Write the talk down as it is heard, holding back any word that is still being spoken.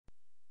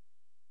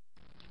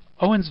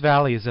Owens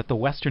Valley is at the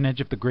western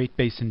edge of the Great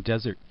Basin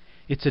Desert.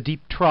 It's a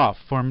deep trough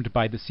formed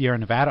by the Sierra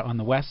Nevada on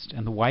the west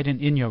and the widened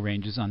Inyo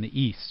ranges on the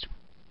east.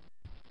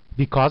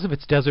 Because of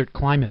its desert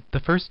climate, the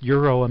first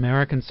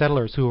Euro-American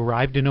settlers who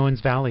arrived in Owens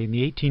Valley in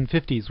the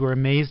 1850s were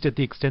amazed at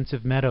the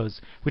extensive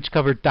meadows, which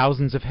covered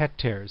thousands of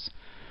hectares.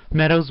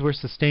 Meadows were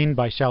sustained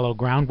by shallow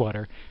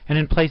groundwater, and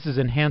in places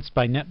enhanced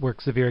by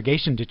networks of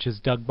irrigation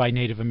ditches dug by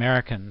Native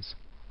Americans.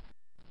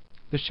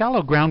 The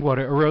shallow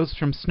groundwater arose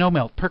from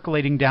snowmelt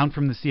percolating down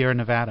from the Sierra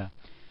Nevada.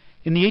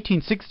 In the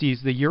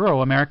 1860s, the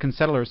Euro-American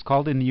settlers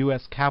called in the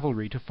U.S.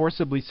 cavalry to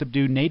forcibly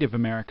subdue Native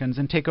Americans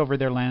and take over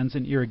their lands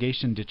and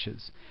irrigation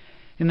ditches.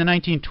 In the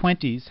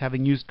 1920s,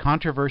 having used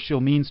controversial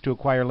means to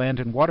acquire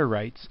land and water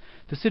rights,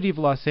 the city of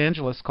Los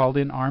Angeles called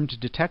in armed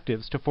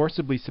detectives to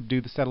forcibly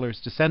subdue the settlers'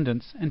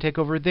 descendants and take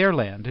over their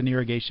land and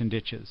irrigation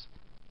ditches.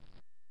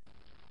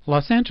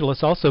 Los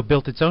Angeles also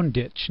built its own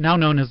ditch, now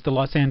known as the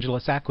Los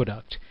Angeles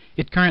Aqueduct.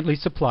 It currently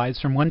supplies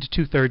from 1 to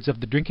 2/3 of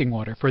the drinking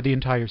water for the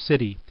entire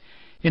city.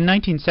 In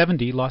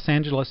 1970, Los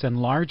Angeles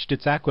enlarged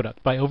its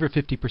aqueduct by over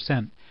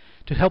 50%.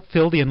 To help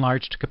fill the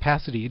enlarged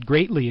capacity, it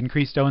greatly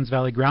increased Owens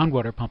Valley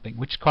groundwater pumping,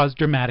 which caused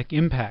dramatic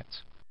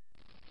impacts.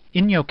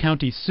 Inyo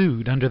County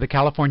sued under the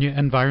California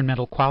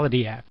Environmental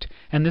Quality Act,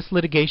 and this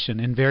litigation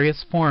in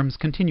various forms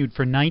continued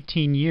for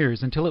 19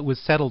 years until it was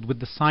settled with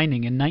the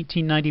signing in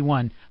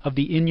 1991 of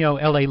the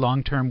Inyo-LA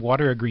Long-Term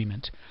Water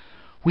Agreement.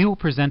 We will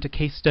present a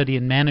case study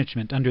in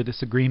management under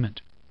this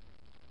agreement.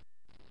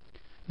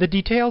 The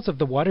details of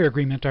the water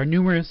agreement are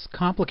numerous,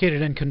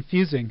 complicated, and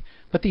confusing,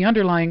 but the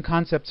underlying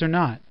concepts are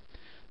not.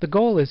 The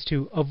goal is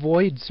to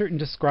avoid certain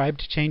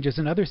described changes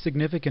and other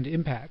significant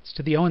impacts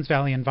to the Owens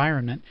Valley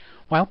environment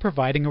while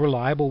providing a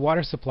reliable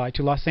water supply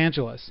to Los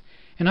Angeles.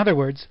 In other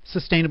words,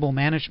 sustainable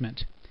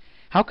management.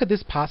 How could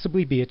this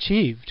possibly be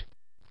achieved?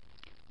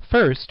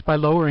 First, by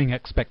lowering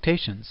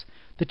expectations.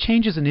 The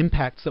changes and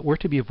impacts that were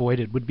to be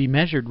avoided would be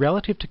measured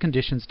relative to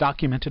conditions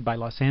documented by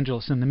Los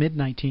Angeles in the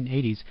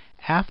mid-1980s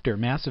after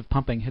massive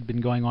pumping had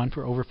been going on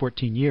for over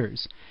 14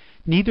 years.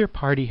 Neither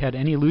party had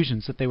any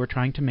illusions that they were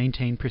trying to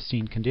maintain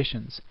pristine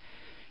conditions.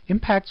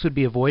 Impacts would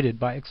be avoided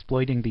by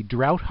exploiting the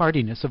drought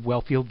hardiness of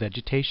well-filled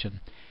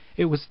vegetation.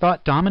 It was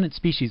thought dominant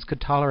species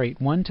could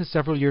tolerate 1 to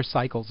several year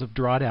cycles of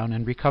drawdown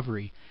and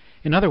recovery.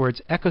 In other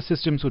words,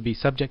 ecosystems would be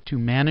subject to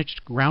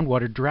managed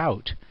groundwater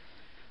drought.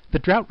 The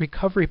drought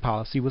recovery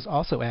policy was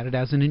also added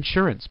as an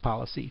insurance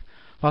policy.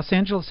 Los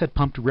Angeles had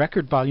pumped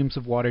record volumes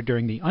of water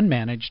during the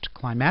unmanaged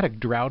climatic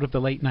drought of the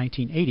late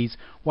 1980s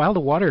while the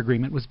water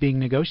agreement was being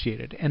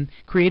negotiated, and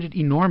created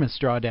enormous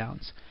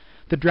drawdowns.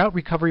 The drought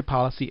recovery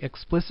policy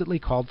explicitly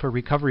called for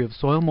recovery of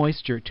soil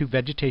moisture to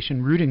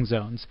vegetation rooting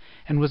zones,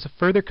 and was a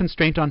further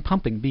constraint on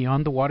pumping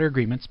beyond the water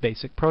agreement's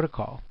basic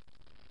protocol.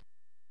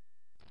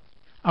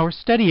 Our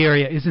study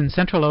area is in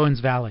central Owens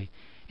Valley.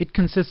 It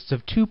consists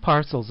of 2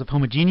 parcels of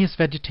homogeneous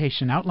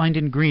vegetation outlined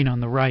in green on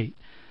the right.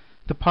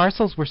 The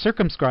parcels were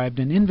circumscribed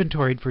and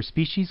inventoried for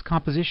species,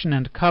 composition,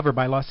 and cover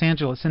by Los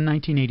Angeles in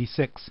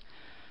 1986.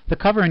 The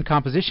cover and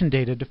composition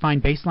data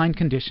define baseline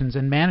conditions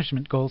and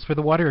management goals for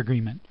the water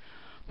agreement.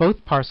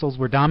 Both parcels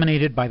were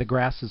dominated by the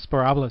grasses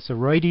Sporobolus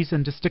aroides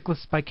and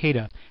Disticus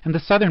spicata, and the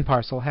southern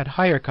parcel had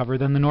higher cover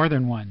than the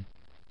northern one.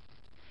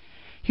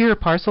 Here,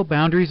 parcel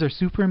boundaries are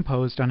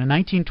superimposed on a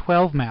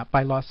 1912 map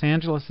by Los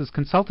Angeles'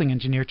 consulting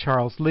engineer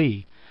Charles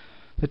Lee.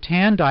 The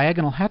tan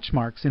diagonal hatch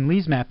marks in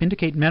Lee's map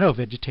indicate meadow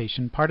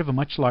vegetation, part of a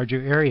much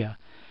larger area.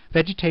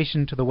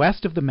 Vegetation to the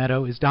west of the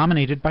meadow is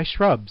dominated by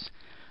shrubs.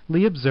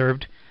 Lee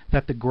observed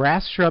that the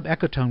grass-shrub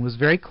ecotone was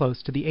very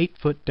close to the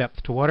 8-foot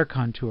depth-to-water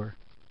contour.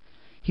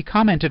 He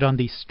commented on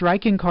the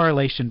striking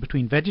correlation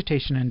between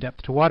vegetation and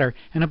depth to water,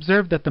 and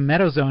observed that the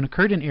meadow zone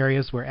occurred in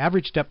areas where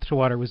average depth to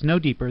water was no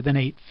deeper than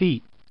 8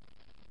 feet.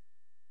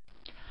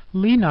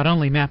 Lee not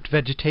only mapped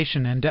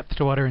vegetation and depth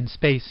to water in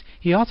space,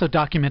 he also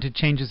documented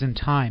changes in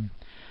time.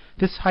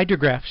 This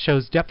hydrograph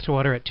shows depth to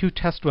water at 2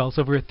 test wells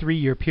over a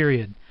 3-year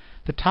period.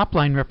 The top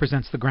line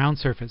represents the ground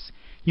surface.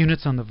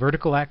 Units on the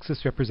vertical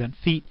axis represent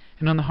feet,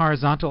 and on the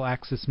horizontal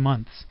axis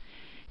months.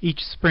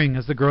 Each spring,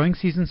 as the growing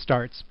season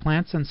starts,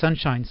 plants and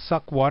sunshine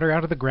suck water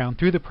out of the ground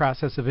through the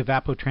process of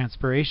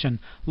evapotranspiration,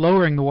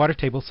 lowering the water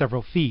table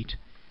several feet.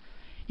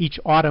 Each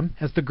autumn,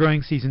 as the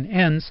growing season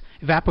ends,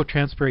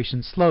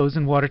 evapotranspiration slows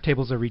and water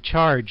tables are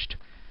recharged.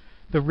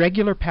 The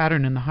regular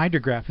pattern in the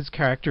hydrograph is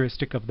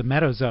characteristic of the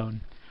meadow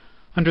zone.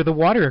 Under the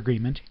water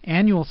agreement,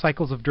 annual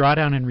cycles of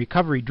drawdown and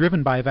recovery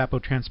driven by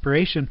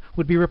evapotranspiration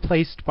would be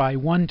replaced by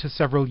 1 to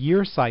several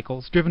year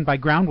cycles driven by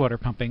groundwater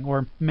pumping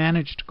or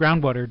managed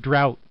groundwater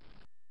drought.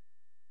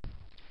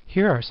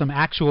 Here are some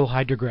actual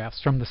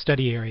hydrographs from the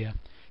study area.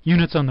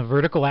 Units on the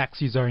vertical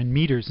axes are in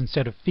meters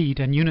instead of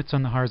feet, and units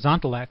on the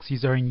horizontal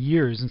axes are in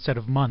years instead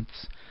of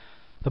months.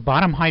 The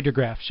bottom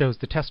hydrograph shows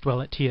the test well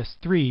at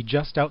TS3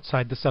 just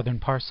outside the southern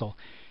parcel.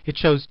 It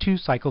shows 2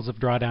 cycles of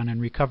drawdown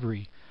and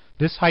recovery.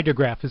 This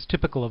hydrograph is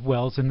typical of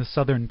wells in the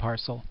southern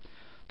parcel.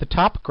 The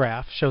top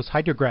graph shows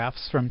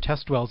hydrographs from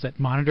test wells at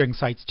monitoring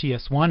sites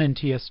TS1 and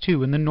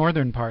TS2 in the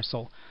northern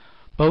parcel.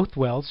 Both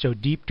wells show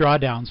deep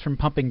drawdowns from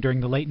pumping during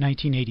the late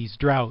 1980s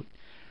drought.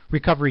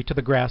 Recovery to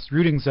the grass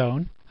rooting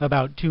zone,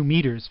 about 2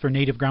 meters for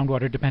native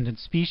groundwater-dependent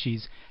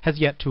species, has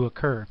yet to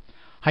occur.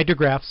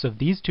 Hydrographs of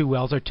these 2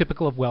 wells are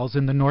typical of wells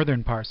in the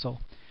northern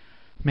parcel.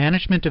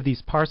 Management of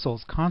these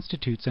parcels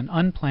constitutes an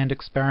unplanned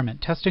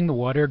experiment testing the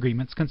water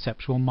agreement's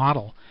conceptual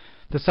model.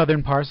 The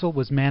southern parcel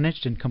was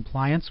managed in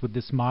compliance with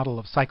this model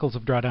of cycles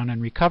of drawdown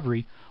and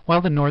recovery,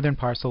 while the northern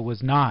parcel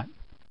was not.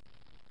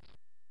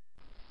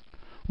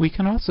 We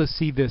can also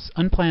see this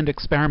unplanned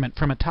experiment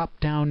from a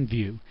top-down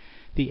view.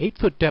 The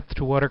 8-foot depth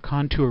to water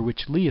contour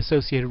which Lee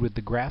associated with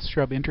the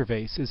grass-shrub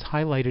interface is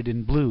highlighted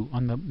in blue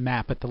on the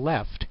map at the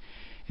left.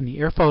 In the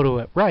air photo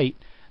at right,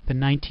 the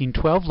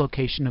 1912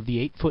 location of the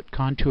 8-foot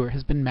contour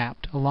has been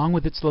mapped along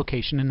with its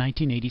location in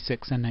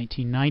 1986 and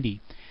 1990.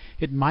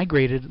 It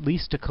migrated at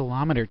least a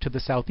kilometer to the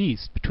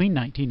southeast between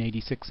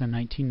 1986 and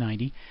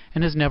 1990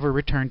 and has never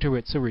returned to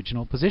its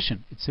original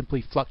position. It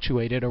simply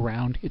fluctuated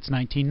around its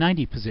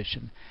 1990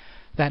 position.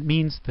 That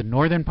means the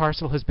northern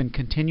parcel has been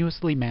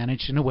continuously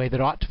managed in a way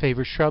that ought to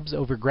favor shrubs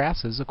over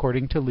grasses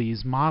according to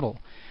Lee's model.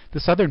 The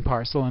southern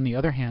parcel, on the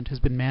other hand, has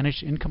been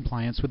managed in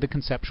compliance with the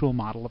conceptual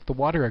model of the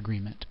water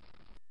agreement.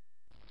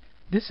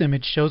 This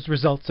image shows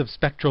results of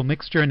spectral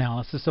mixture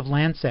analysis of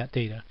Landsat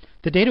data.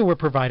 The data were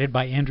provided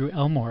by Andrew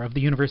Elmore of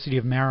the University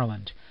of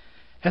Maryland.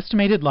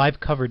 Estimated live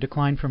cover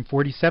declined from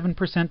 47%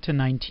 to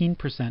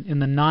 19% in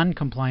the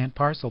non-compliant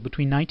parcel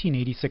between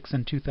 1986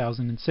 and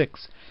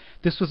 2006.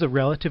 This was a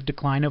relative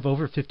decline of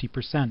over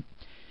 50%.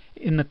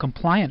 In the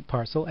compliant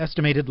parcel,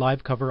 estimated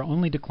live cover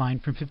only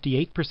declined from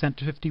 58%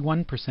 to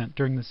 51%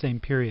 during the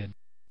same period.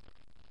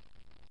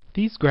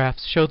 These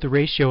graphs show the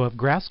ratio of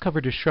grass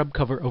cover to shrub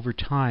cover over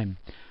time.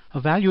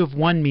 A value of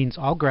 1 means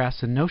all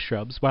grass and no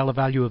shrubs, while a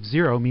value of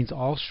 0 means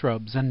all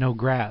shrubs and no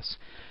grass.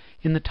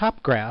 In the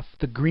top graph,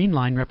 the green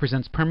line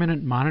represents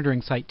permanent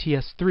monitoring site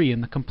TS3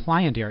 in the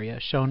compliant area,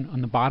 shown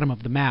on the bottom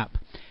of the map.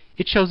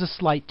 It shows a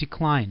slight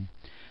decline.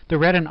 The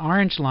red and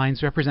orange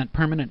lines represent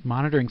permanent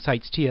monitoring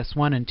sites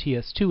TS1 and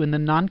TS2 in the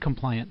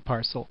non-compliant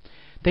parcel.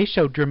 They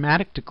show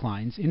dramatic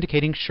declines,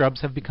 indicating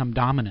shrubs have become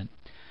dominant.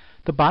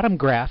 The bottom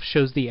graph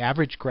shows the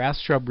average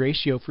grass-shrub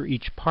ratio for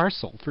each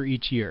parcel for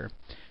each year.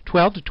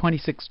 12 to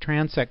 26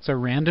 transects are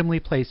randomly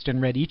placed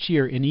and read each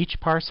year in each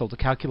parcel to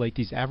calculate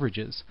these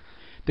averages.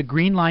 The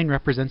green line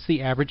represents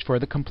the average for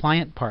the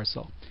compliant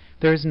parcel.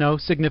 There is no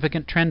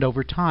significant trend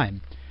over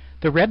time.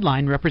 The red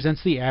line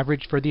represents the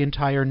average for the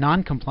entire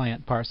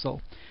non-compliant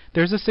parcel.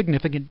 There is a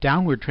significant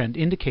downward trend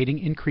indicating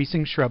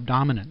increasing shrub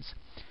dominance.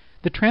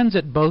 The trends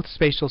at both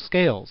spatial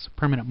scales,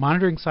 permanent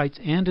monitoring sites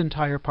and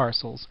entire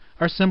parcels,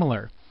 are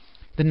similar.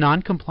 The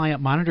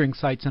non-compliant monitoring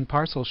sites and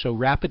parcel show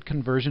rapid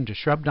conversion to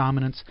shrub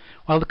dominance,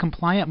 while the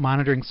compliant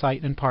monitoring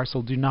site and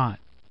parcel do not.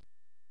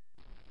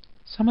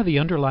 Some of the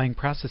underlying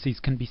processes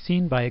can be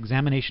seen by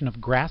examination of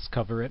grass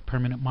cover at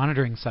permanent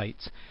monitoring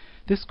sites.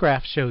 This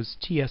graph shows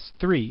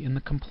TS3 in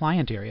the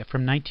compliant area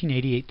from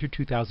 1988 through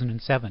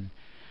 2007.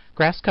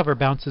 Grass cover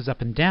bounces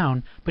up and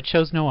down, but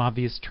shows no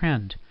obvious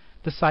trend.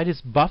 The site is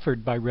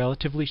buffered by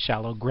relatively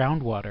shallow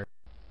groundwater.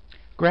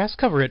 Grass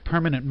cover at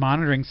permanent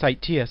monitoring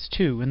site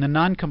TS2 in the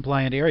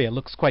non-compliant area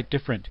looks quite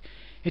different.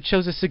 It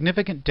shows a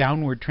significant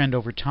downward trend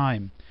over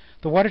time.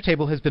 The water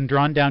table has been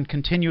drawn down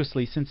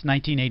continuously since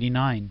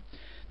 1989.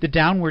 The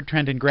downward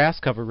trend in grass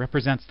cover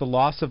represents the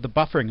loss of the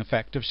buffering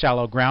effect of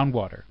shallow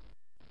groundwater.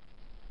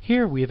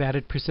 Here we have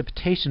added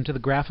precipitation to the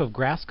graph of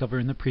grass cover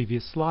in the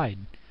previous slide.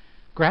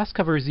 Grass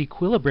cover is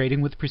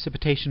equilibrating with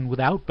precipitation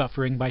without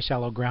buffering by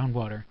shallow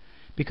groundwater.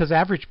 Because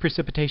average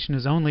precipitation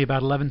is only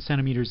about 11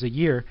 centimeters a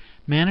year,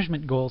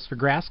 management goals for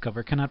grass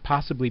cover cannot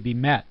possibly be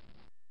met.